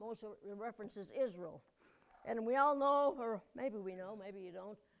most of it references Israel. And we all know, or maybe we know, maybe you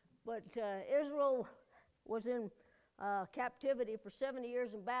don't, but Israel was in captivity for 70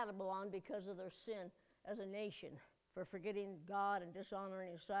 years in Babylon because of their sin as a nation, for forgetting God and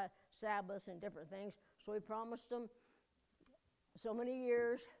dishonoring His Sabbath and different things. So He promised them so many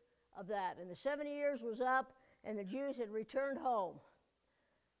years of that. And the 70 years was up, and the Jews had returned home.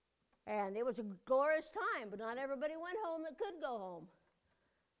 And it was a glorious time, but not everybody went home that could go home.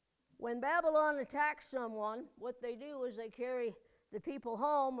 When Babylon attacks someone, what they do is they carry the people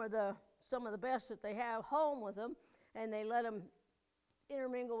home, or some of the best that they have, home with them, and they let them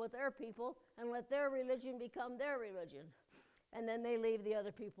intermingle with their people and let their religion become their religion. And then they leave the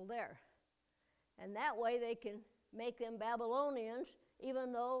other people there. And that way they can make them Babylonians,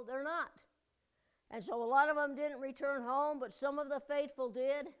 even though they're not. And so a lot of them didn't return home, but some of the faithful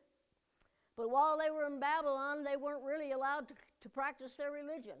did. But while they were in Babylon, they weren't really allowed to practice their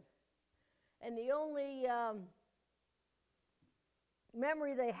religion. And the only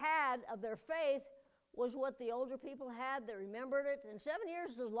memory they had of their faith was what the older people had. They remembered it. And 7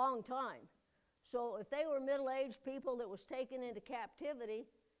 years is a long time. So if they were middle-aged people that was taken into captivity,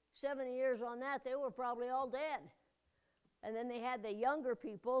 70 years on that, they were probably all dead. And then they had the younger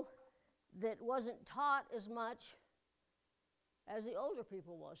people that wasn't taught as much as the older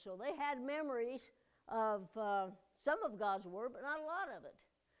people was. So they had memories of some of God's Word, but not a lot of it.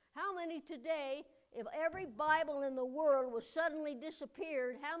 How many today, if every Bible in the world was suddenly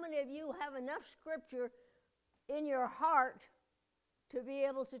disappeared, how many of you have enough Scripture in your heart to be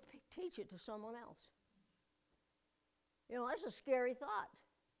able to teach it to someone else? You know, that's a scary thought.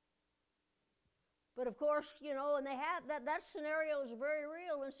 But of course, you know, and they have that scenario is very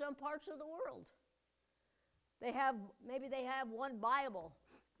real in some parts of the world. Maybe they have one Bible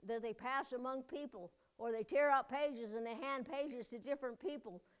that they pass among people, or they tear out pages and they hand pages to different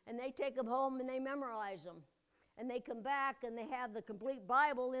people, and they take them home and they memorize them. And they come back and they have the complete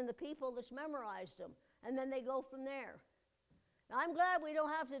Bible in the people that's memorized them. And then they go from there. Now, I'm glad we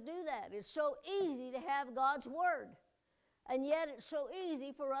don't have to do that. It's so easy to have God's Word. And yet it's so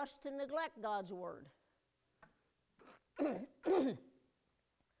easy for us to neglect God's Word.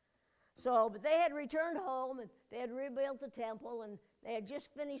 But they had returned home, and they had rebuilt the temple, and they had just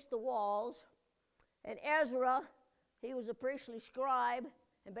finished the walls. And Ezra, he was a priestly scribe,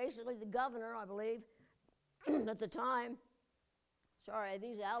 and basically the governor, I believe, at the time. Sorry,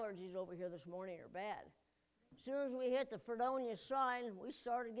 these allergies over here this morning are bad. As soon as we hit the Fredonia sign, we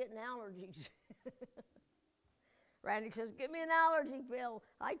started getting allergies. Randy says, "Give me an allergy pill."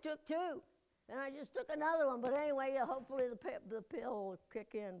 I took 2. Then I just took another one. But anyway, hopefully the pill will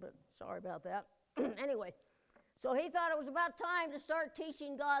kick in. But sorry about that. Anyway, so he thought it was about time to start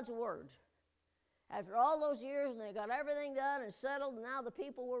teaching God's Word. After all those years, and they got everything done and settled, and now the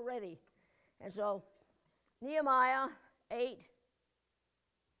people were ready. And so Nehemiah 8,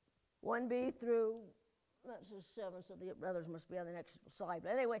 1b through, that's the 7, so the others must be on the next slide.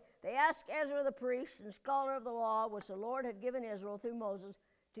 But anyway, they asked Ezra the priest and scholar of the law, which the Lord had given Israel through Moses,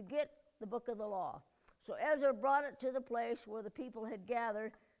 to get the book of the law. So Ezra brought it to the place where the people had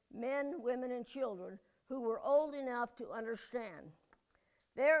gathered, men, women, and children, who were old enough to understand.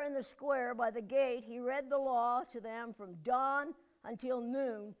 There in the square by the gate, he read the law to them from dawn until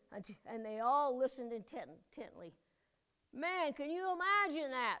noon, and they all listened intently. Man, can you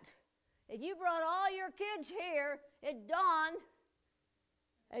imagine that? If you brought all your kids here at dawn,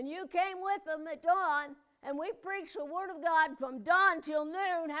 and you came with them at dawn, and we preached the Word of God from dawn till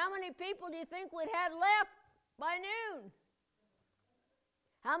noon, how many people do you think we'd had left by noon?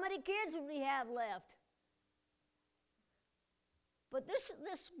 How many kids would we have left? But this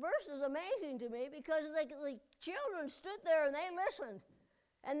verse is amazing to me because the children stood there and they listened.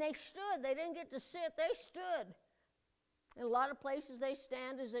 And they stood. They didn't get to sit. They stood. In a lot of places they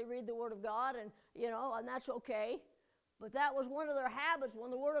stand as they read the Word of God, and that's okay. But that was one of their habits.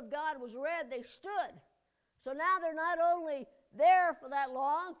 When the Word of God was read, they stood. So now they're not only there for that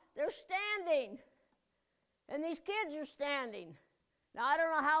long, they're standing. And these kids are standing. Now, I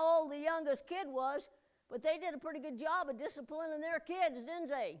don't know how old the youngest kid was, but they did a pretty good job of disciplining their kids, didn't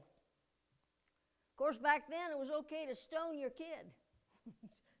they? Of course, back then it was okay to stone your kid.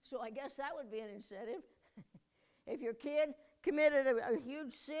 So I guess that would be an incentive. If your kid committed a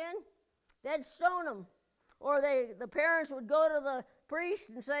huge sin, they'd stone them. Or the parents would go to the priest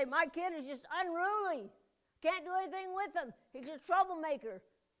and say, "My kid is just unruly. Can't do anything with him. He's a troublemaker."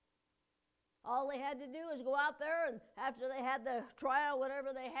 All they had to do is go out there, and after they had the trial,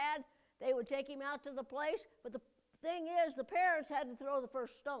 whatever they had, they would take him out to the place. But the thing is, the parents had to throw the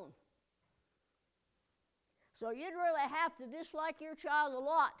first stone. So you'd really have to dislike your child a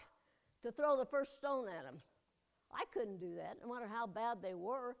lot to throw the first stone at them. I couldn't do that. No matter how bad they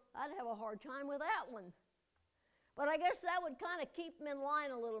were, I'd have a hard time with that one. But I guess that would kind of keep them in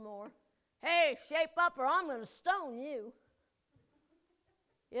line a little more. Hey, shape up or I'm going to stone you.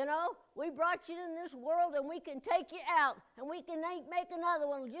 You know, we brought you in this world and we can take you out and we can make another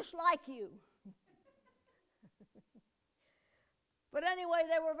one just like you. But anyway,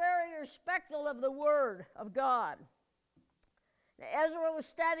 they were very respectful of the Word of God. Now, Ezra was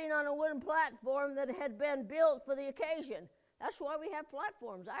standing on a wooden platform that had been built for the occasion. That's why we have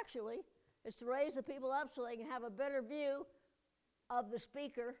platforms, actually, is to raise the people up so they can have a better view of the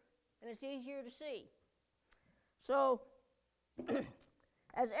speaker, and it's easier to see. So,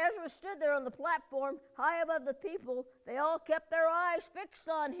 as Ezra stood there on the platform, high above the people, they all kept their eyes fixed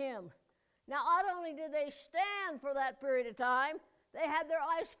on him. Now, not only did they stand for that period of time, they had their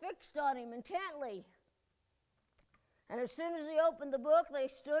eyes fixed on him intently. And as soon as he opened the book, they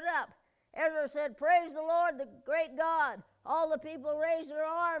stood up. Ezra said, "Praise the Lord, the great God." All the people raised their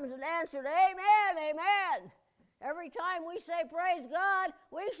arms and answered, "Amen, amen." Every time we say praise God,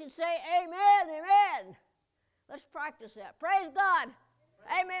 we should say amen, amen. Let's practice that. Praise God.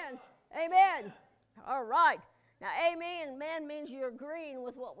 Amen. Amen. All right. Now, amen means you're agreeing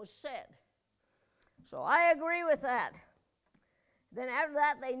with what was said. So I agree with that. Then after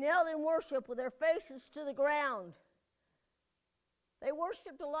that, they knelt in worship with their faces to the ground. They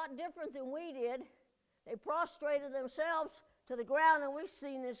worshiped a lot different than we did. They prostrated themselves to the ground, and we've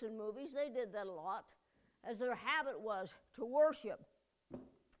seen this in movies. They did that a lot, as their habit was to worship.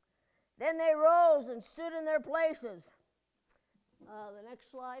 Then they rose and stood in their places. The next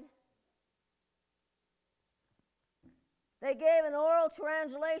slide. They gave an oral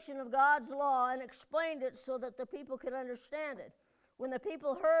translation of God's law and explained it so that the people could understand it. When the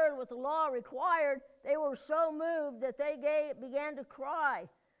people heard what the law required, they were so moved that they began to cry.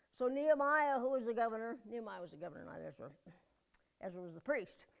 So Nehemiah, who was the governor, Nehemiah was the governor, not Ezra. Ezra was the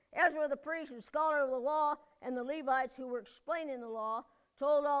priest. Ezra the priest and scholar of the law and the Levites who were explaining the law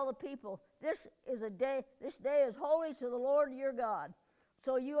told all the people, this day is holy to the Lord your God.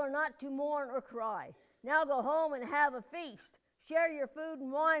 So you are not to mourn or cry. Now go home and have a feast. Share your food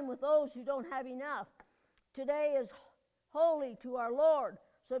and wine with those who don't have enough. Today is holy to our Lord,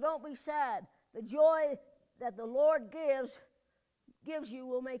 so don't be sad. The joy that the Lord gives you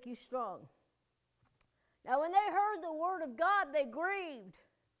will make you strong. Now, when they heard the word of God, they grieved.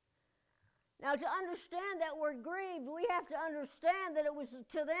 Now, to understand that word grieved, we have to understand that it was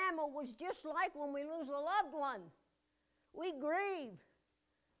to them, it was just like when we lose a loved one. We grieve.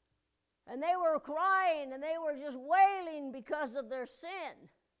 And they were crying and they were just wailing because of their sin.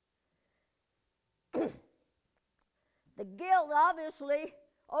 The guilt obviously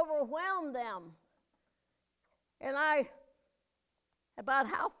overwhelmed them. And about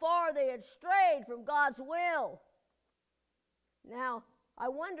how far they had strayed from God's will. Now, I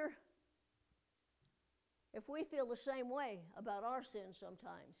wonder if we feel the same way about our sins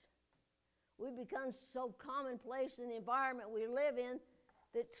sometimes. We've become so commonplace in the environment we live in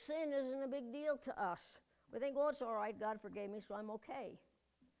that sin isn't a big deal to us. We think, well, it's all right, God forgave me, so I'm okay.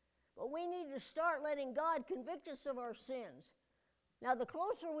 But we need to start letting God convict us of our sins. Now, the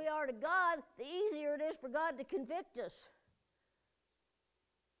closer we are to God, the easier it is for God to convict us.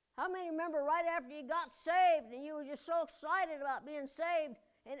 How many remember right after you got saved and you were just so excited about being saved,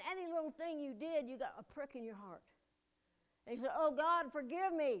 and any little thing you did, you got a prick in your heart? And you said, "Oh, God,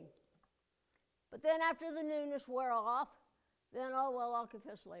 forgive me." But then after the newness wore off, then, "Oh, well, I'll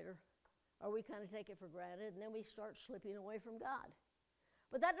confess later." Or we kind of take it for granted, and then we start slipping away from God.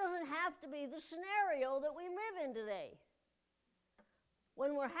 But that doesn't have to be the scenario that we live in today.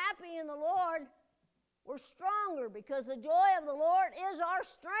 When we're happy in the Lord, we're stronger because the joy of the Lord is our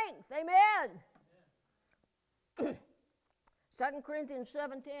strength. Amen. 2 Corinthians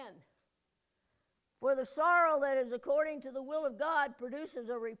 7:10. For the sorrow that is according to the will of God produces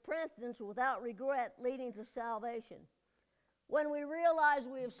a repentance without regret, leading to salvation. When we realize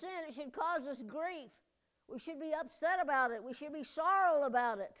we have sinned, it should cause us grief. We should be upset about it. We should be sorrowful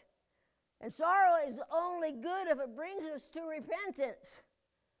about it. And sorrow is only good if it brings us to repentance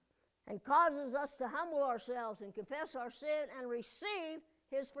and causes us to humble ourselves and confess our sin and receive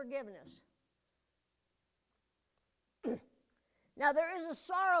His forgiveness. Now, there is a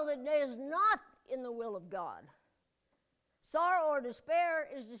sorrow that is not in the will of God. Sorrow or despair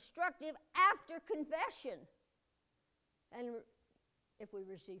is destructive after confession and if we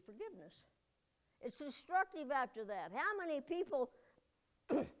receive forgiveness. It's destructive after that. How many people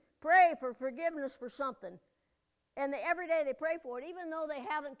pray for forgiveness for something, And every day they pray for it, even though they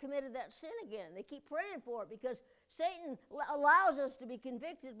haven't committed that sin again. They keep praying for it because Satan allows us to be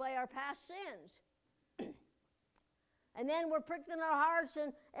convicted by our past sins. And then we're pricked in our hearts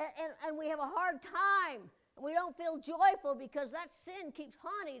and we have a hard time. And we don't feel joyful because that sin keeps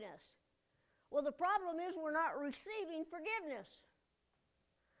haunting us. Well, the problem is we're not receiving forgiveness.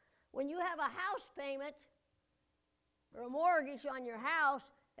 When you have a house payment or a mortgage on your house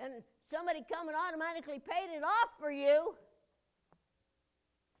and somebody come and automatically paid it off for you,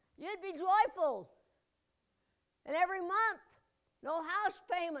 you'd be joyful. And every month, no house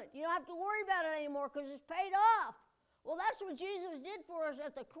payment. You don't have to worry about it anymore because it's paid off. Well, that's what Jesus did for us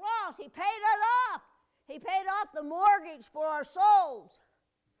at the cross. He paid it off. He paid off the mortgage for our souls.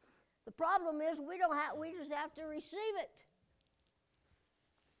 The problem is we just have to receive it.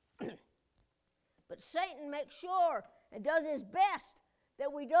 But Satan makes sure and does his best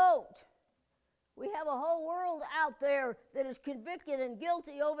that we don't. We have a whole world out there that is convicted and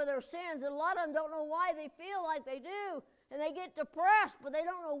guilty over their sins, and a lot of them don't know why they feel like they do, and they get depressed, but they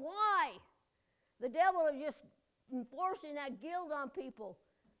don't know why. The devil is just enforcing that guilt on people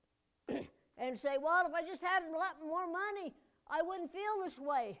and say, well, if I just had a lot more money, I wouldn't feel this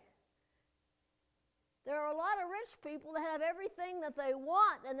way. There are a lot of rich people that have everything that they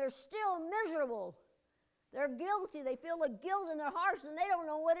want, and they're still miserable. They're guilty. They feel the guilt in their hearts, and they don't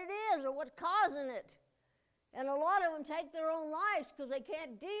know what it is or what's causing it. And a lot of them take their own lives because they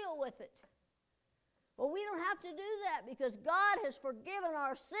can't deal with it. Well, we don't have to do that because God has forgiven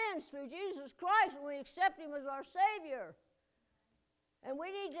our sins through Jesus Christ when we accept Him as our Savior. And we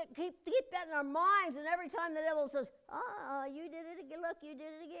need to keep that in our minds, and every time the devil says, you did it again, look, you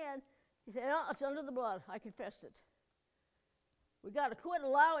did it again. He said, no, it's under the blood. I confessed it. We've got to quit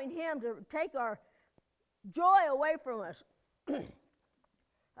allowing him to take our joy away from us.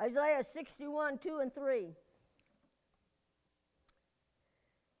 Isaiah 61, 2 and 3.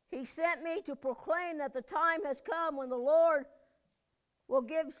 He sent me to proclaim that the time has come when the Lord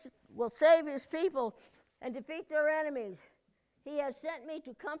will save his people and defeat their enemies. He has sent me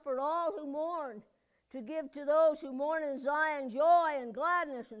to comfort all who mourn, to give to those who mourn in Zion joy and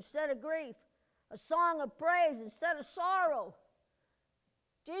gladness instead of grief, a song of praise instead of sorrow.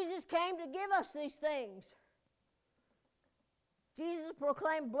 Jesus came to give us these things. Jesus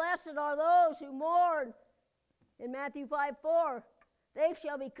proclaimed, blessed are those who mourn in Matthew 5:4. They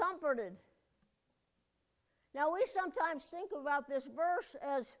shall be comforted. Now, we sometimes think about this verse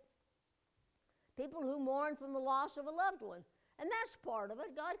as people who mourn from the loss of a loved one. And that's part of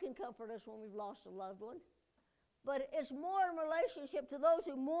it. God can comfort us when we've lost a loved one. But it's more in relationship to those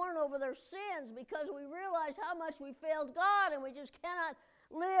who mourn over their sins because we realize how much we failed God and we just cannot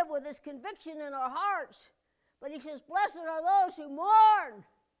live with this conviction in our hearts. But he says, blessed are those who mourn,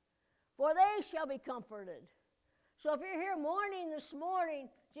 for they shall be comforted. So if you're here mourning this morning,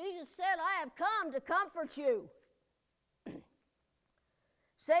 Jesus said, I have come to comfort you.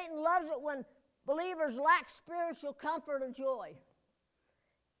 Satan loves it when believers lack spiritual comfort or joy.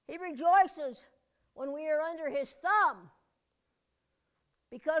 He rejoices when we are under his thumb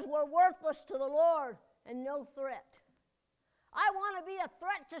because we're worthless to the Lord and no threat. I want to be a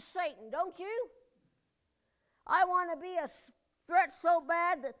threat to Satan, don't you? I want to be a threat so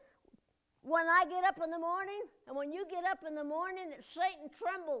bad that when I get up in the morning and when you get up in the morning that Satan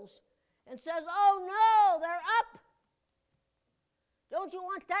trembles and says, oh no, they're up. Don't you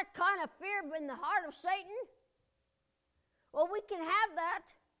want that kind of fear in the heart of Satan? Well, we can have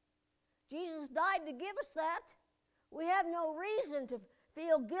that. Jesus died to give us that. We have no reason to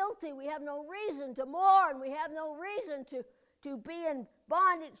feel guilty. We have no reason to mourn. We have no reason to be in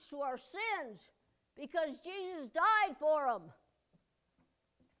bondage to our sins because Jesus died for them.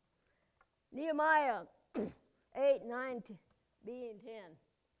 Nehemiah 8, 9, B and 10.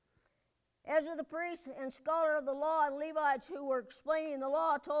 Ezra the priest and scholar of the law and Levites who were explaining the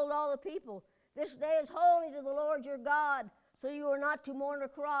law told all the people, this day is holy to the Lord your God, so you are not to mourn or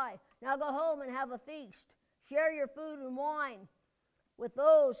cry. Now go home and have a feast. Share your food and wine with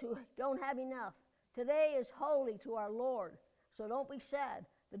those who don't have enough. Today is holy to our Lord, so don't be sad.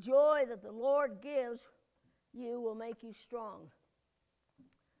 The joy that the Lord gives you will make you strong.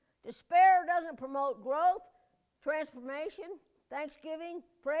 Despair doesn't promote growth, transformation, thanksgiving,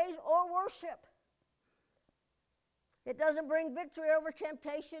 praise, or worship. It doesn't bring victory over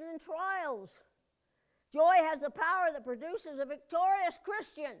temptation and trials. Joy has the power that produces a victorious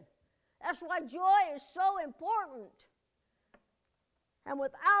Christian. That's why joy is so important. And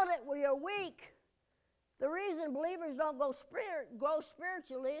without it, we are weak. The reason believers don't grow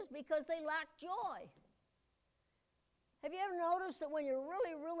spiritually is because they lack joy. Have you ever noticed that when you're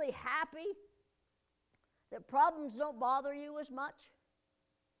really, really happy, that problems don't bother you as much?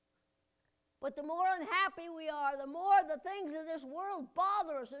 But the more unhappy we are, the more the things of this world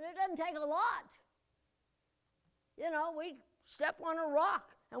bother us, and it doesn't take a lot. You know, we step on a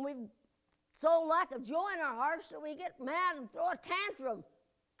rock, and we've so lack of joy in our hearts that we get mad and throw a tantrum.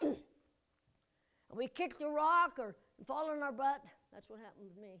 And we kick the rock or fall on our butt. That's what happened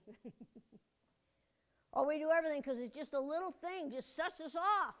with me. Or we do everything because it's just a little thing, just sets us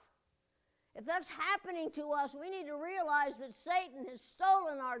off. If that's happening to us, we need to realize that Satan has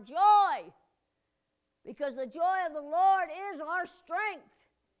stolen our joy, because the joy of the Lord is our strength.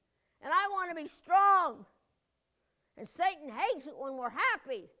 And I want to be strong. And Satan hates it when we're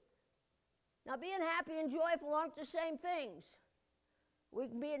happy. Now, being happy and joyful aren't the same things. We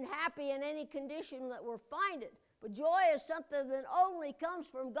can be happy in any condition that we're finding, but joy is something that only comes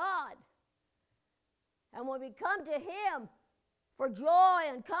from God. And when we come to Him for joy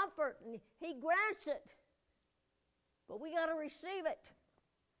and comfort, and He grants it, but we got to receive it.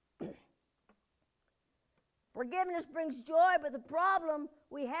 Forgiveness brings joy, but the problem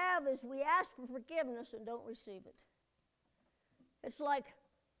we have is we ask for forgiveness and don't receive it. It's like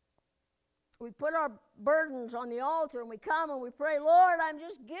we put our burdens on the altar and we come and we pray, Lord, I'm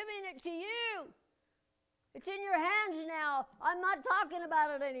just giving it to you. It's in your hands now. I'm not talking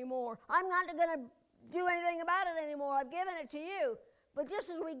about it anymore. I'm not going to do anything about it anymore. I've given it to you. But just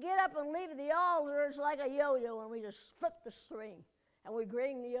as we get up and leave the altar, it's like a yo-yo, and we just flip the string and we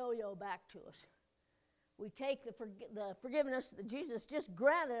bring the yo-yo back to us. We take the forgiveness that Jesus just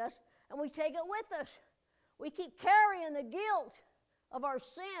granted us, and we take it with us. We keep carrying the guilt of our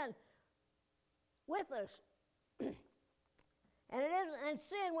sin with us. And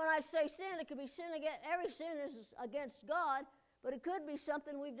sin, when I say sin, it could be sin against, every sin is against God, but it could be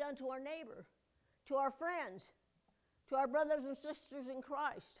something we've done to our neighbor, to our friends, to our brothers and sisters in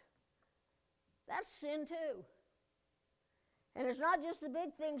Christ. That's sin too. And it's not just the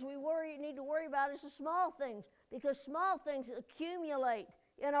big things we need to worry about, it's the small things, because small things accumulate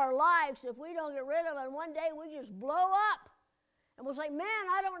in our lives if we don't get rid of it, and one day we just blow up. And we'll say, man,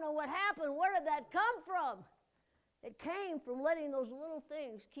 I don't know what happened. Where did that come from? It came from letting those little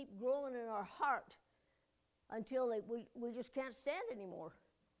things keep growing in our heart until we just can't stand anymore.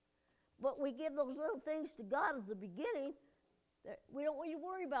 But we give those little things to God at the beginning. We don't need to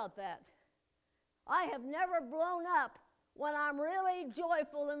worry about that. I have never blown up when I'm really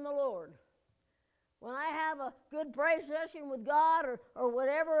joyful in the Lord. When I have a good praise session with God or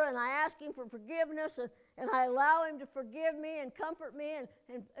whatever, and I ask Him for forgiveness, and I allow Him to forgive me and comfort me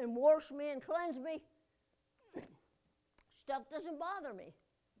and wash me and cleanse me, stuff doesn't bother me.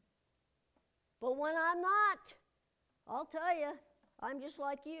 But when I'm not, I'll tell you, I'm just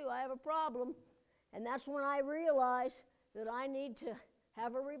like you. I have a problem. And that's when I realize that I need to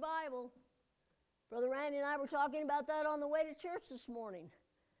have a revival. Brother Randy and I were talking about that on the way to church this morning.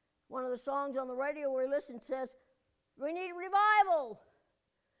 One of the songs on the radio we listened says, we need revival.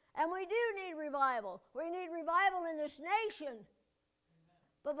 And we do need revival. We need revival in this nation.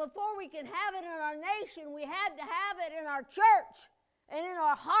 But before we can have it in our nation, we had to have it in our church and in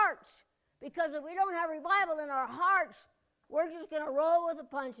our hearts. Because if we don't have revival in our hearts, we're just going to roll with the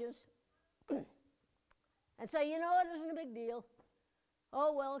punches and say, you know, it isn't a big deal.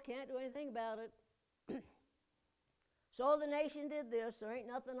 Oh, well, can't do anything about it. So the nation did this. There ain't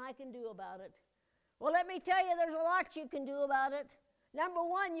nothing I can do about it. Well, let me tell you, there's a lot you can do about it. Number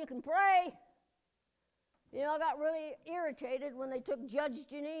one, you can pray. You know, I got really irritated when they took Judge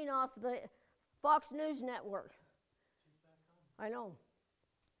Jeanine off the Fox News Network. She's back on. I know.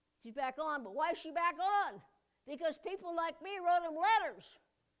 She's back on, but why is she back on? Because people like me wrote them letters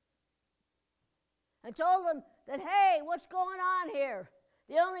and told them that, hey, what's going on here?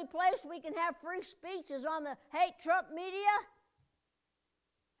 The only place we can have free speech is on the hate Trump media.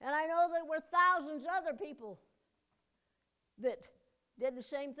 And I know there were thousands of other people that did the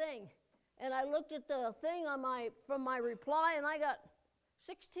same thing. And I looked at the thing from my reply, and I got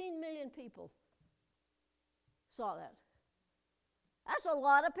 16 million people saw that. That's a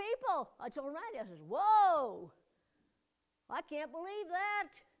lot of people. I told Randy, I said, whoa, I can't believe that.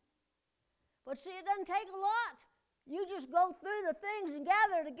 But see, it doesn't take a lot. You just go through the things and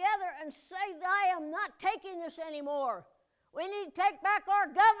gather together and say, I am not taking this anymore. We need to take back our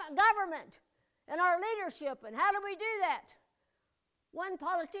government and our leadership. And how do we do that? One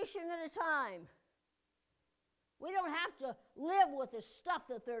politician at a time. We don't have to live with the stuff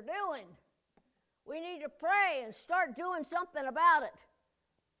that they're doing. We need to pray and start doing something about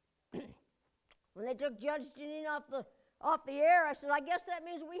it. When they took Judge Jeanine off the air, I said, I guess that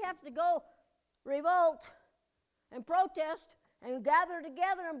means we have to go revolt and protest and gather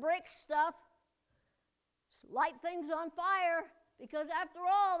together and break stuff. light things on fire, because after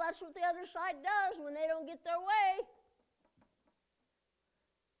all, that's what the other side does when they don't get their way.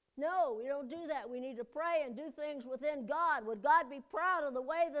 No, we don't do that. We need to pray and do things within God. Would God be proud of the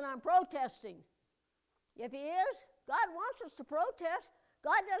way that I'm protesting? If He is, God wants us to protest.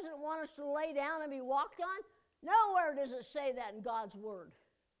 God doesn't want us to lay down and be walked on. Nowhere does it say that in God's Word.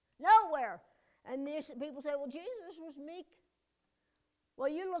 Nowhere. And these people say, well, Jesus was meek. Well,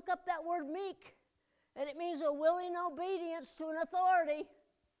 you look up that word meek, and it means a willing obedience to an authority.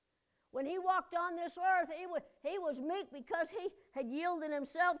 When He walked on this earth, he was meek because He had yielded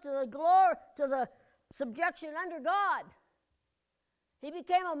Himself to the glory, to the subjection under God. He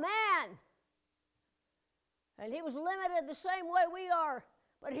became a man. And He was limited the same way we are.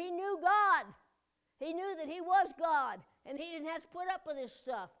 But He knew God. He knew that He was God. And He didn't have to put up with this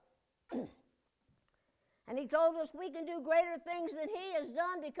stuff. And He told us we can do greater things than He has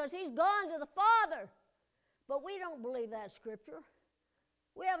done because He's gone to the Father. But we don't believe that Scripture.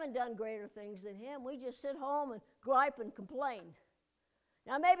 We haven't done greater things than Him. We just sit home and gripe and complain.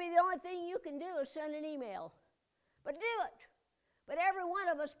 Now, maybe the only thing you can do is send an email. But do it. But every one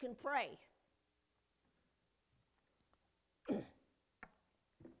of us can pray.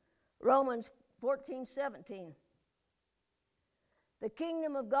 Romans 14:17. The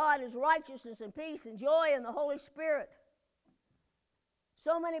kingdom of God is righteousness and peace and joy in the Holy Spirit.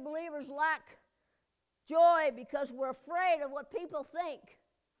 So many believers lack joy because we're afraid of what people think.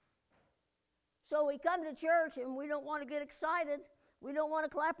 So we come to church and we don't want to get excited. We don't want to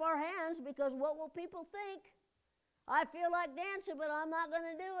clap our hands because what will people think? I feel like dancing, but I'm not going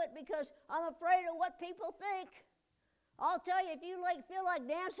to do it because I'm afraid of what people think. I'll tell you, if you feel like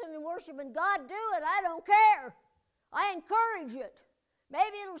dancing and worshiping God, do it. I don't care. I encourage it.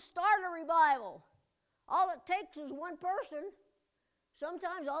 Maybe it'll start a revival. All it takes is one person.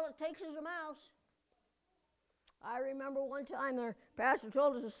 Sometimes all it takes is a mouse. I remember one time the pastor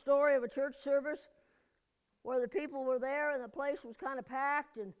told us a story of a church service where the people were there and the place was kind of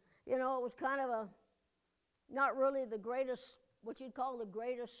packed, and it was kind of not really the greatest, what you'd call the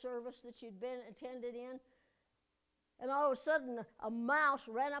greatest service that you'd been attended in. And all of a sudden a mouse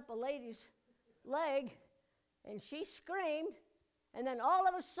ran up a lady's leg and she screamed, and then all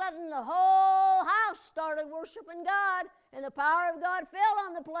of a sudden the whole house started worshiping God and the power of God fell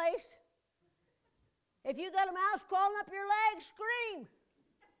on the place. If you got a mouse crawling up your leg, scream.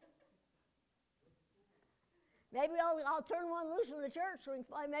 Maybe I'll turn one loose in the church so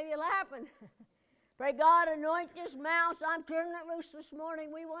maybe it'll happen. Pray God, anoint this mouse. I'm turning it loose this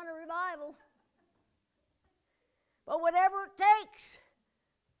morning. We want a revival. But whatever it takes,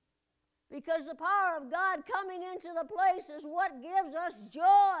 because the power of God coming into the place is what gives us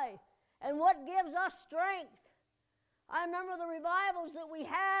joy and what gives us strength. I remember the revivals that we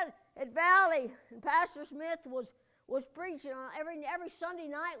had at Valley, and Pastor Smith was preaching on every Sunday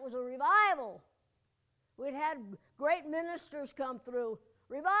night was a revival. We'd had great ministers come through.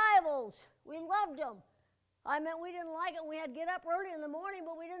 Revivals. We loved them. We didn't like it. We had to get up early in the morning,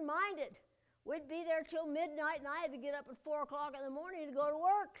 but we didn't mind it. We'd be there till midnight, and I had to get up at 4 o'clock in the morning to go to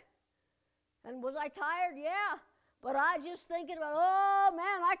work. And was I tired? Yeah. But I just thinking about, oh,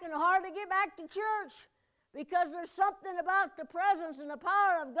 man, I can hardly get back to church because there's something about the presence and the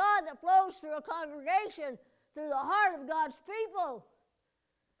power of God that flows through a congregation, through the heart of God's people,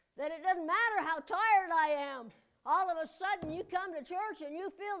 that it doesn't matter how tired I am. All of a sudden, you come to church and you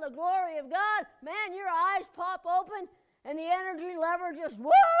feel the glory of God. Man, your eyes pop open and the energy level just,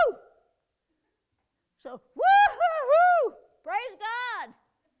 woo! So, woo-hoo-hoo! Praise God!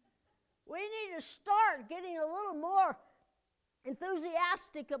 We need to start getting a little more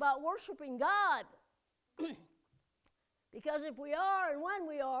enthusiastic about worshiping God. Because if we are and when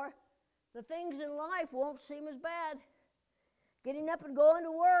we are, the things in life won't seem as bad. Getting up and going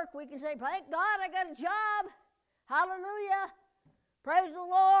to work, we can say, thank God I got a job. Hallelujah. Praise the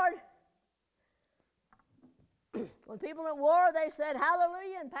Lord. When people at war, they said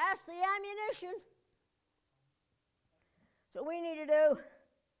hallelujah and passed the ammunition. So we need to do.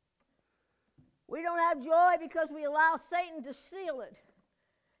 We don't have joy because we allow Satan to seal it.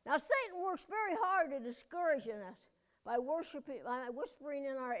 Now, Satan works very hard to discourage us by whispering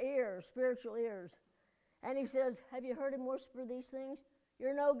in our ears, spiritual ears. And he says, have you heard him whisper these things?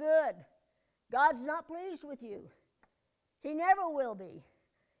 You're no good. God's not pleased with you. He never will be.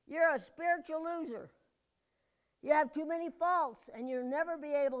 You're a spiritual loser. You have too many faults, and you'll never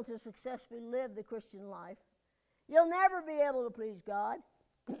be able to successfully live the Christian life. You'll never be able to please God.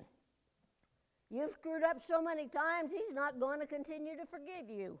 You've screwed up so many times, he's not going to continue to forgive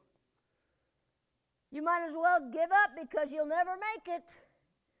you. You might as well give up because you'll never make it.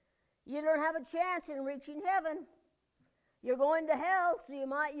 you don't have a chance in reaching heaven. You're going to hell, so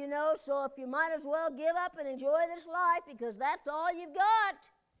so if you might as well give up and enjoy this life because that's all you've got.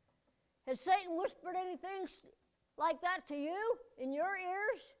 Has Satan whispered anything like that to you in your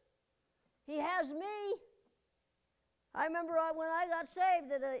ears? He has me. I remember when I got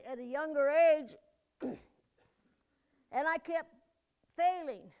saved at a younger age, and I kept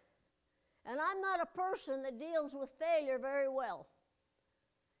failing. And I'm not a person that deals with failure very well.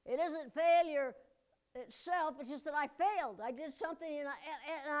 It isn't failure itself, it's just that I failed. I did something and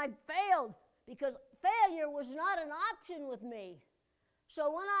I failed because failure was not an option with me.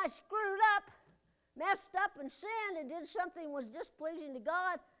 So when I screwed up, messed up and sinned and did something was displeasing to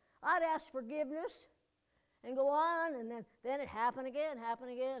God, I'd ask forgiveness and go on, and then it happened again. And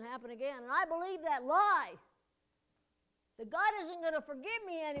I believe that lie. That God isn't going to forgive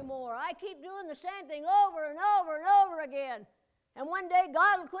me anymore. I keep doing the same thing over and over and over again. And one day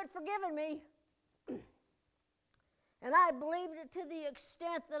God will quit forgiving me. And I believed it to the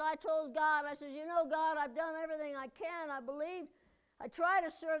extent that I told God, I said, God, I've done everything I can. I believe. I try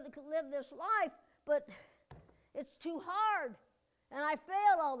to live this life, but it's too hard. And I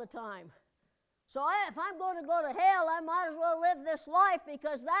fail all the time. So if I'm going to go to hell, I might as well live this life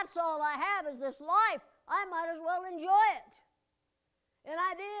because that's all I have is this life. I might as well enjoy it. And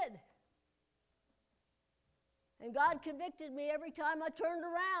I did. And God convicted me every time I turned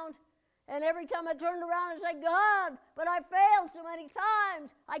around. And every time I turned around and said, God, but I failed so many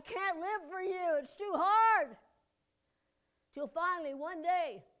times. I can't live for you. It's too hard. Till finally, one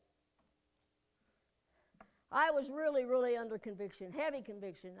day, I was really, really under conviction, heavy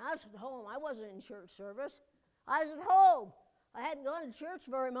conviction. I was at home. I wasn't in church service. I was at home. I hadn't gone to church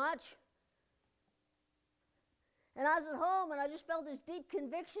very much. And I was at home, and I just felt this deep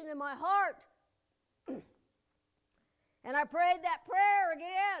conviction in my heart. And I prayed that prayer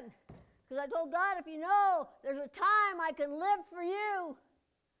again. Because I told God, if there's a time I can live for you,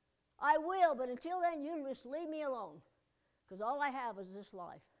 I will. But until then, you just leave me alone. Because all I have is this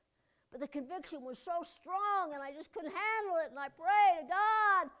life. But the conviction was so strong, and I just couldn't handle it. And I prayed,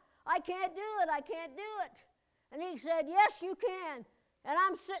 God, I can't do it. And he said, yes, you can. And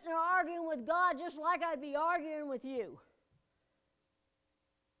I'm sitting there arguing with God just like I'd be arguing with you.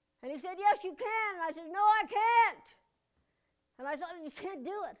 And he said, yes, you can. And I said, no, I can't. And I said, you can't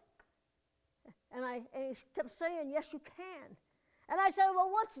do it. And he kept saying, yes, you can. And I said, well,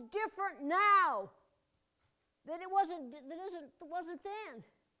 what's different now that it wasn't then?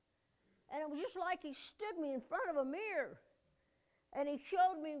 And it was just like he stood me in front of a mirror. And he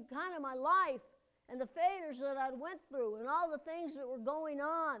showed me kind of my life and the failures that I went through and all the things that were going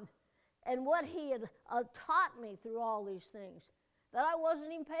on and what he had taught me through all these things that I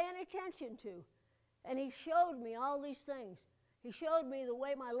wasn't even paying attention to. And he showed me all these things. He showed me the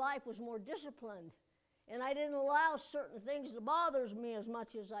way my life was more disciplined. And I didn't allow certain things to bother me as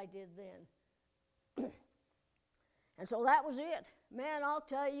much as I did then. And so that was it. Man, I'll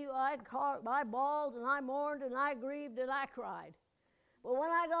tell you, I bawled and I mourned and I grieved and I cried. But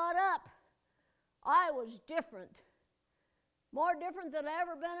when I got up, I was different. More different than I've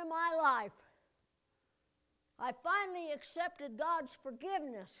ever been in my life. I finally accepted God's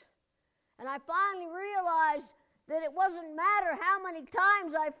forgiveness. And I finally realized that it wasn't matter how many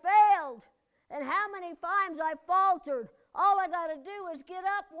times I failed and how many times I faltered. All I got to do is get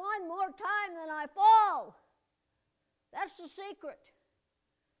up one more time than I fall. That's the secret.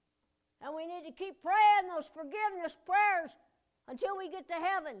 And we need to keep praying those forgiveness prayers until we get to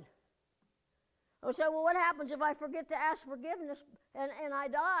heaven. I say, well, what happens if I forget to ask forgiveness and I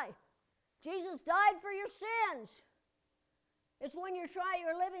die? Jesus died for your sins. It's when you're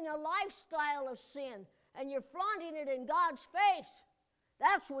living a lifestyle of sin and you're flaunting it in God's face.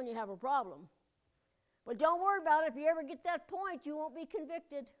 That's when you have a problem. But don't worry about it. If you ever get that point, you won't be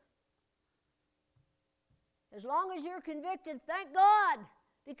convicted. As long as you're convicted, thank God,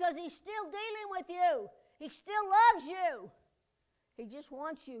 because He's still dealing with you. He still loves you. He just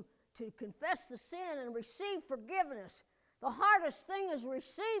wants you to confess the sin and receive forgiveness. The hardest thing is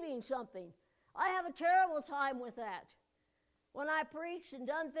receiving something. I have a terrible time with that. When I preached and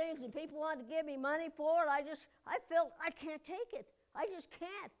done things and people wanted to give me money for it, I felt I can't take it. I just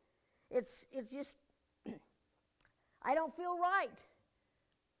can't. It's just, I don't feel right.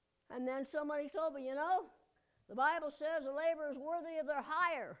 And then somebody told me, the Bible says a laborer is worthy of their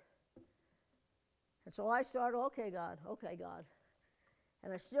hire. And so I started, okay, God.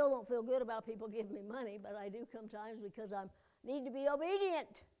 And I still don't feel good about people giving me money, but I do sometimes because I need to be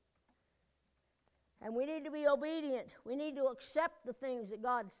obedient. And we need to be obedient. We need to accept the things that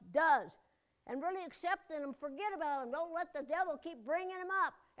God does. and really accept them and forget about them. Don't let the devil keep bringing them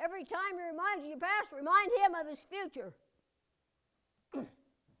up. Every time he reminds you of your past, remind him of his future.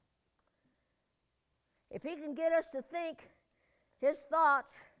 If he can get us to think his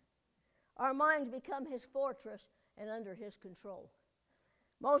thoughts, our minds become his fortress and under his control.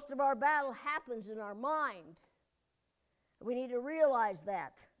 Most of our battle happens in our mind. We need to realize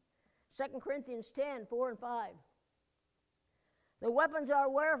that. 2 Corinthians 10, 4 and 5. The weapons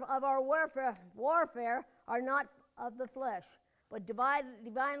of our warfare are not of the flesh, but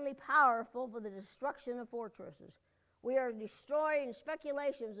divinely powerful for the destruction of fortresses. We are destroying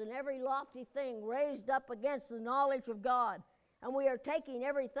speculations and every lofty thing raised up against the knowledge of God, and we are taking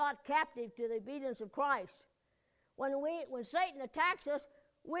every thought captive to the obedience of Christ. When Satan attacks us,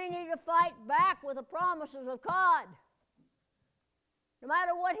 we need to fight back with the promises of God. No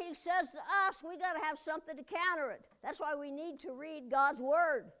matter what he says to us, we got to have something to counter it. That's why we need to read God's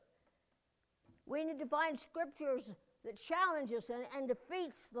Word. We need to find scriptures that challenge us and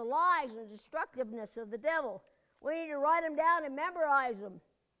defeats the lies and destructiveness of the devil. We need to write them down and memorize them.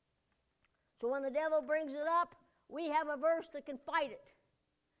 So when the devil brings it up, we have a verse that can fight it.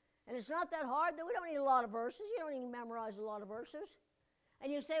 And it's not that hard. We don't need a lot of verses. You don't need to memorize a lot of verses.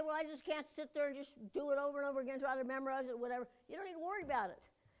 And you say, well, I just can't sit there and just do it over and over again, try to memorize it, whatever. You don't need to worry about it.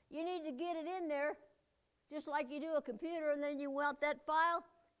 You need to get it in there just like you do a computer, and then you want that file,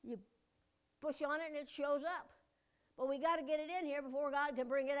 you push on it and it shows up. But we got to get it in here before God can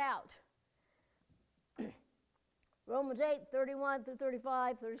bring it out. Romans 8, 31 through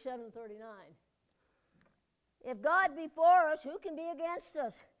 35, 37, and 39. If God be for us, who can be against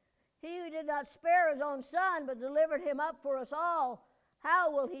us? He who did not spare his own son, but delivered him up for us all,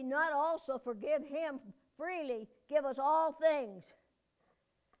 how will he not also forgive him freely, give us all things?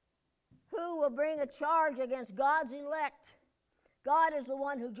 Who will bring a charge against God's elect? God is the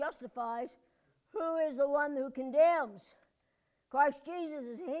one who justifies. Who is the one who condemns? Christ Jesus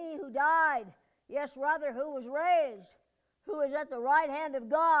is he who died, yes, rather, who was raised, who is at the right hand of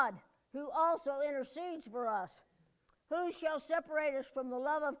God, who also intercedes for us. Who shall separate us from the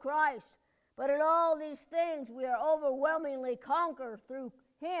love of Christ? But in all these things we are overwhelmingly conquered through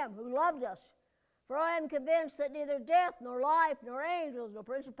him who loved us. For I am convinced that neither death, nor life, nor angels, nor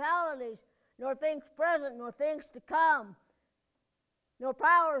principalities, nor things present, nor things to come, nor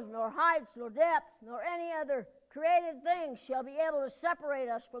powers, nor heights, nor depths, nor any other created thing shall be able to separate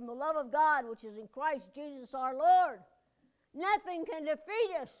us from the love of God which is in Christ Jesus our Lord. Nothing can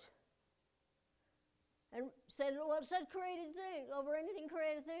defeat us. And said, well, it said created things over anything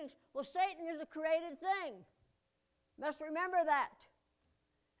created things. Well, Satan is a created thing. Must remember that.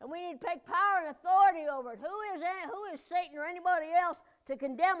 And we need to take power and authority over it. Who is Satan or anybody else to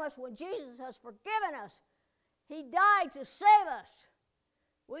condemn us when Jesus has forgiven us? He died to save us.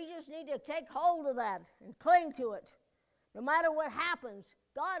 We just need to take hold of that and cling to it. No matter what happens,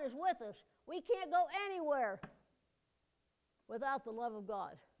 God is with us. We can't go anywhere without the love of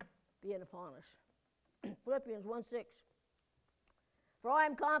God being upon us. Philippians 1:6. For I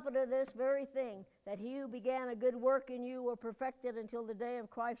am confident of this very thing, that he who began a good work in you will perfect it until the day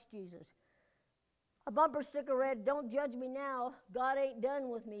of Christ Jesus. A bumper sticker read, don't judge me now, God ain't done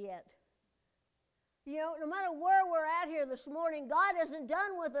with me yet. You know, no matter where we're at here this morning, God isn't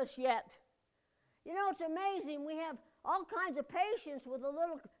done with us yet. You know, it's amazing. We have all kinds of patience with a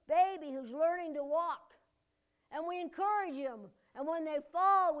little baby who's learning to walk. And we encourage them. And when they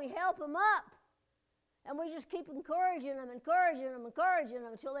fall, we help them up. And we just keep encouraging them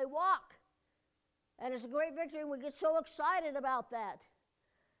until they walk. And it's a great victory, and we get so excited about that.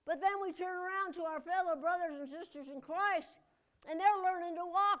 But then we turn around to our fellow brothers and sisters in Christ, and they're learning to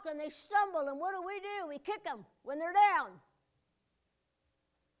walk, and they stumble, and what do? We kick them when they're down.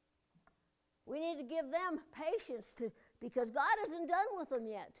 We need to give them patience because God isn't done with them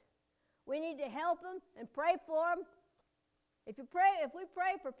yet. We need to help them and pray for them. If we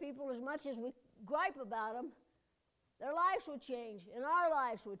pray for people as much as we gripe about them, their lives would change, and our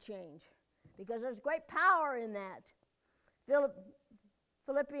lives would change, because there's great power in that.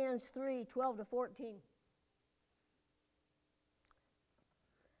 Philippians 3, 12 to 14.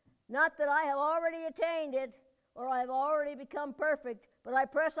 Not that I have already attained it, or I have already become perfect, but I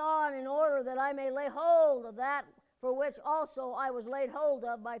press on in order that I may lay hold of that for which also I was laid hold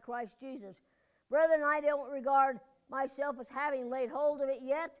of by Christ Jesus. Brethren, I don't regard myself as having laid hold of it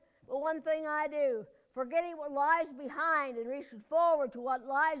yet, but one thing I do, forgetting what lies behind and reaching forward to what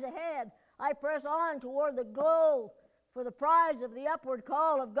lies ahead, I press on toward the goal for the prize of the upward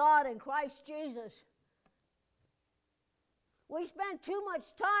call of God in Christ Jesus. We spend too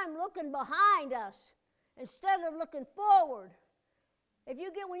much time looking behind us instead of looking forward. When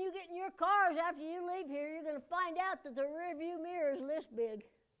you get in your cars after you leave here, you're going to find out that the rear view mirror is this big,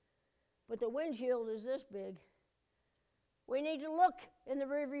 but the windshield is this big. We need to look in the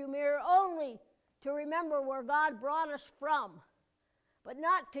rear view mirror only to remember where God brought us from, but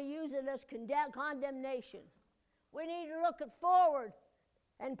not to use it as condemnation. We need to look it forward.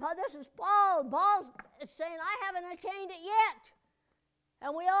 And this is Paul. Paul is saying, I haven't attained it yet.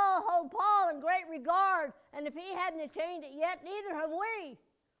 And we all hold Paul in great regard. And if he hadn't attained it yet, neither have we.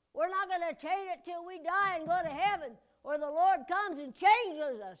 We're not going to attain it till we die and go to heaven, or the Lord comes and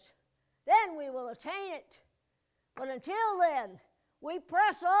changes us. Then we will attain it. But until then, we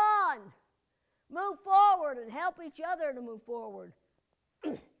press on, move forward, and help each other to move forward.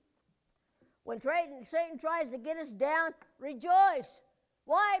 When Satan tries to get us down, rejoice.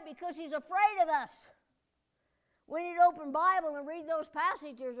 Why? Because he's afraid of us. We need to open Bible and read those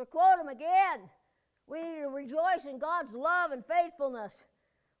passages or quote them again. We need to rejoice in God's love and faithfulness.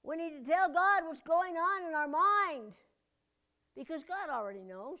 We need to tell God what's going on in our mind, because God already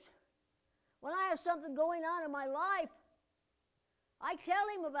knows. When I have something going on in my life, I tell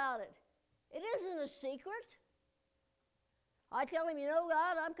him about it. It isn't a secret. I tell him,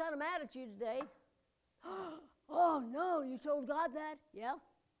 God, I'm kind of mad at you today. Oh, no, you told God that? Yeah.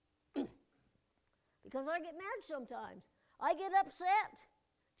 Because I get mad sometimes. I get upset,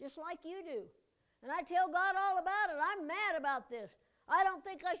 just like you do. And I tell God all about it. I'm mad about this. I don't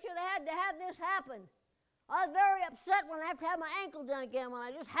think I should have had to have this happen. I was very upset when I have to have my ankle done again when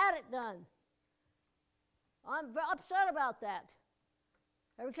I just had it done. I'm upset about that.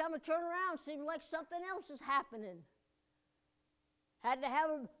 Every time I turn around, it seems like something else is happening. Had to have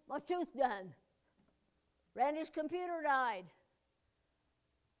my tooth done. Randy's computer died.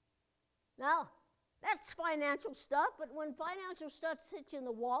 Now, that's financial stuff, but when financial stuff hits you in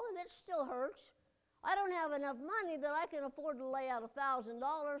the wallet, it still hurts. I don't have enough money that I can afford to lay out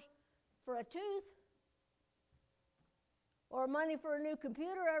 $1,000 for a tooth or money for a new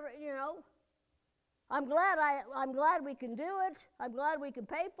computer. I'm glad we can do it. I'm glad we can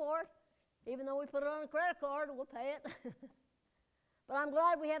pay for it. Even though we put it on a credit card, we'll pay it. But I'm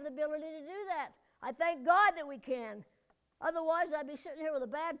glad we have the ability to do that. I thank God that we can. Otherwise, I'd be sitting here with a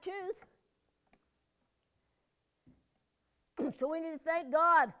bad tooth. So we need to thank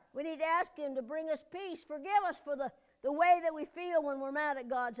God. We need to ask him to bring us peace. Forgive us for the way that we feel when we're mad at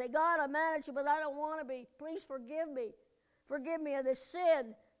God. Say, God, I'm mad at you, but I don't want to be. Please forgive me. Forgive me of this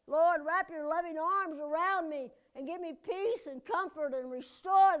sin. Lord, wrap your loving arms around me and give me peace and comfort and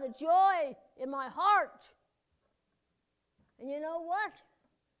restore the joy in my heart. And you know what?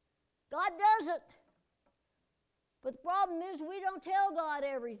 God does it. But the problem is we don't tell God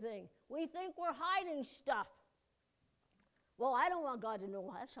everything. We think we're hiding stuff. Well, I don't want God to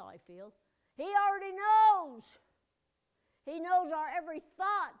know that's how I feel. He already knows. He knows our every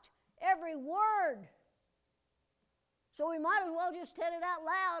thought, every word. So we might as well just tell it out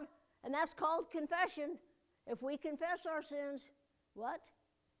loud, and that's called confession. If we confess our sins, what?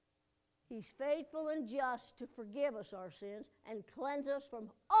 He's faithful and just to forgive us our sins and cleanse us from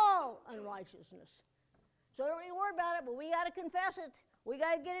all unrighteousness. So don't even worry about it, but we got to confess it. We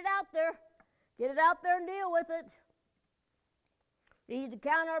got to get it out there. Get it out there and deal with it. We need to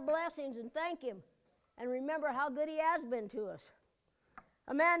count our blessings and thank him and remember how good he has been to us.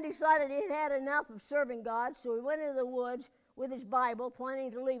 A man decided he had had enough of serving God, so he went into the woods with his Bible,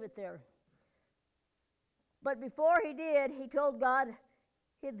 planning to leave it there. But before he did, he told God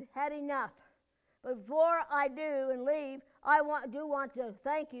he'd had enough. But before I do and leave, I do want to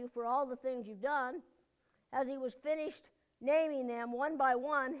thank you for all the things you've done. As he was finished naming them one by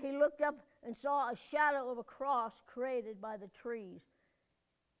one, he looked up and saw a shadow of a cross created by the trees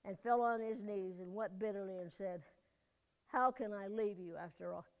and fell on his knees and wept bitterly and said, how can I leave you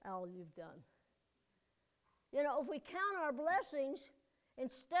after all you've done? If we count our blessings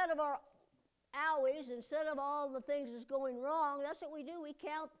instead of our owies, instead of all the things that's going wrong, that's what we do. We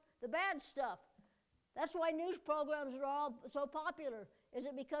count the bad stuff. That's why news programs are all so popular. Is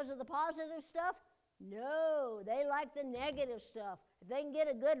it because of the positive stuff? No, they like the negative stuff. If they can get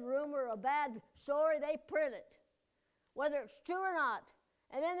a good rumor or a bad story, they print it, whether it's true or not.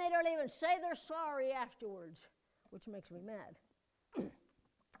 And then they don't even say they're sorry afterwards, which makes me mad.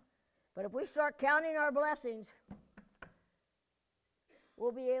 But if we start counting our blessings,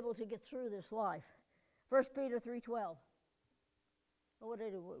 we'll be able to get through this life. 1 Peter 3:12. Oh, what did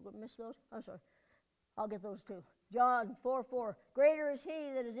I do? Miss those? I'm sorry. I'll get those too. John 4:4. Greater is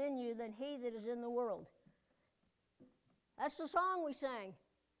he that is in you than he that is in the world. That's the song we sang.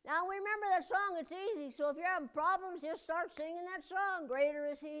 Now, we remember that song. It's easy. So if you're having problems, just start singing that song. Greater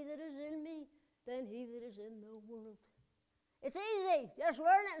is he that is in me than he that is in the world. It's easy. Just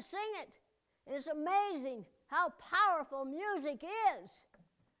learn it and sing it. And it's amazing how powerful music is.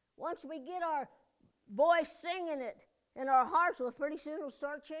 Once we get our voice singing it in our hearts, well, pretty soon it'll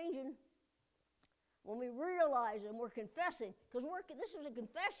start changing. When we realize and we're confessing, because this is a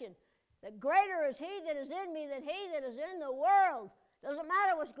confession, that greater is He that is in me than he that is in the world. Doesn't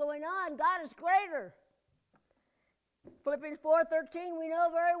matter what's going on, God is greater. Philippians 4:13 we know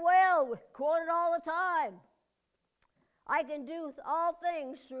very well, we quote it all the time. I can do all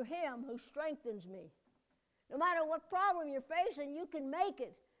things through Him who strengthens me. No matter what problem you're facing, you can make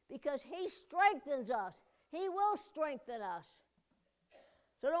it because He strengthens us. He will strengthen us.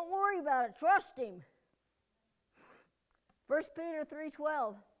 So don't worry about it. Trust Him. 1 Peter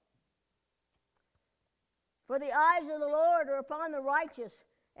 3:12. For the eyes of the Lord are upon the righteous,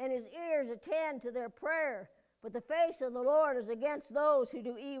 and His ears attend to their prayer. But the face of the Lord is against those who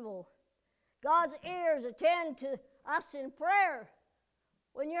do evil. God's ears attend to us in prayer.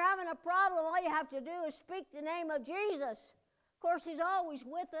 When you're having a problem, all you have to do is speak the name of Jesus. Of course, He's always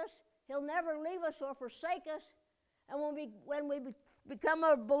with us. He'll never leave us or forsake us. And when we become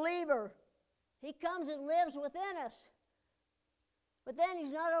a believer, He comes and lives within us. But then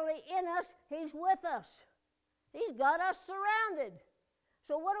He's not only in us, He's with us. He's got us surrounded.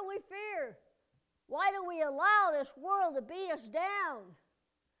 So what do we fear? Why do we allow this world to beat us down?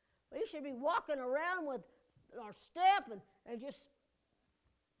 We should be walking around with our step and just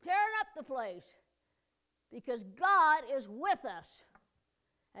tearing up the place. Because God is with us.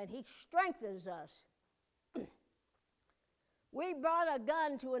 And He strengthens us. We brought a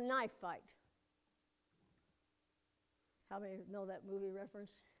gun to a knife fight. How many know that movie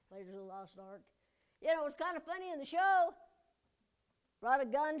reference? Raiders of the Lost Ark. You know, it's kind of funny in the show.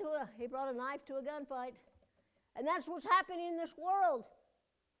 He brought a knife to a gunfight. And that's what's happening in this world.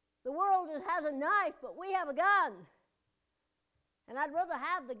 The world has a knife, but we have a gun. And I'd rather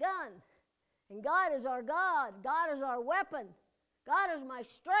have the gun. And God is our God. God is our weapon. God is my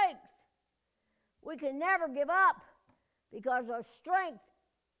strength. We can never give up because our strength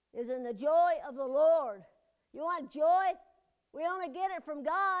is in the joy of the Lord. You want joy? We only get it from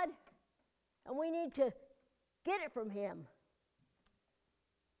God, and we need to get it from Him.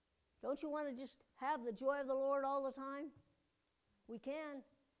 Don't you want to just have the joy of the Lord all the time? We can.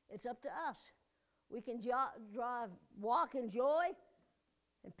 It's up to us. We can walk in joy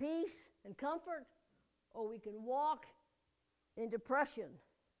and peace and comfort, or we can walk in depression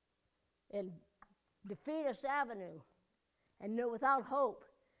and defeatist avenue and without hope.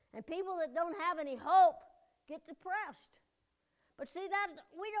 And people that don't have any hope get depressed. But see, that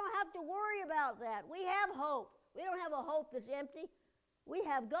we don't have to worry about that. We have hope. We don't have a hope that's empty. We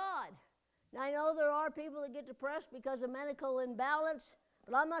have God. Now, I know there are people that get depressed because of medical imbalance,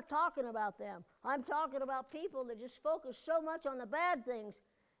 but I'm not talking about them. I'm talking about people that just focus so much on the bad things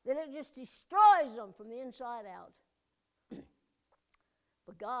that it just destroys them from the inside out.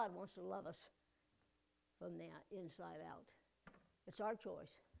 But God wants to love us from the inside out. It's our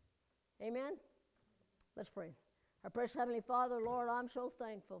choice. Amen? Let's pray. Our precious Heavenly Father, Lord, I'm so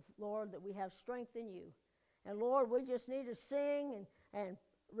thankful, Lord, that we have strength in You. And Lord, we just need to sing and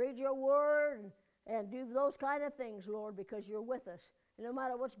read Your Word and do those kind of things, Lord, because You're with us. And no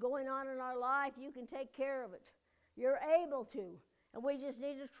matter what's going on in our life, You can take care of it. You're able to. And we just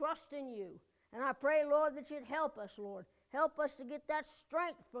need to trust in You. And I pray, Lord, that You'd help us, Lord. Help us to get that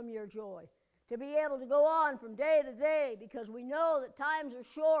strength from Your joy, to be able to go on from day to day, because we know that times are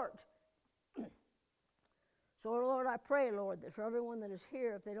short. So, Lord, I pray, Lord, that for everyone that is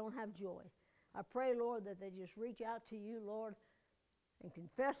here, if they don't have joy, I pray, Lord, that they just reach out to You, Lord, and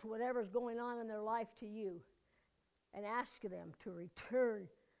confess whatever's going on in their life to You and ask them to return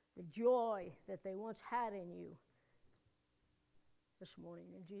the joy that they once had in You this morning.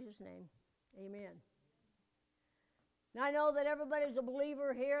 In Jesus' name, amen. Now, I know that everybody's a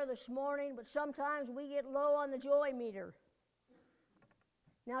believer here this morning, but sometimes we get low on the joy meter.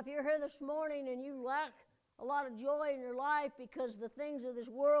 Now, if you're here this morning and you lack a lot of joy in your life because the things of this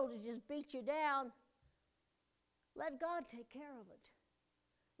world has just beat you down, let God take care of it.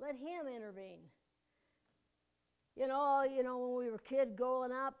 Let Him intervene. You know, when we were kids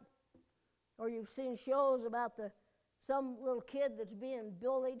growing up, or you've seen shows about some little kid that's being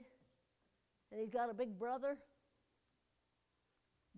bullied, and he's got a big brother.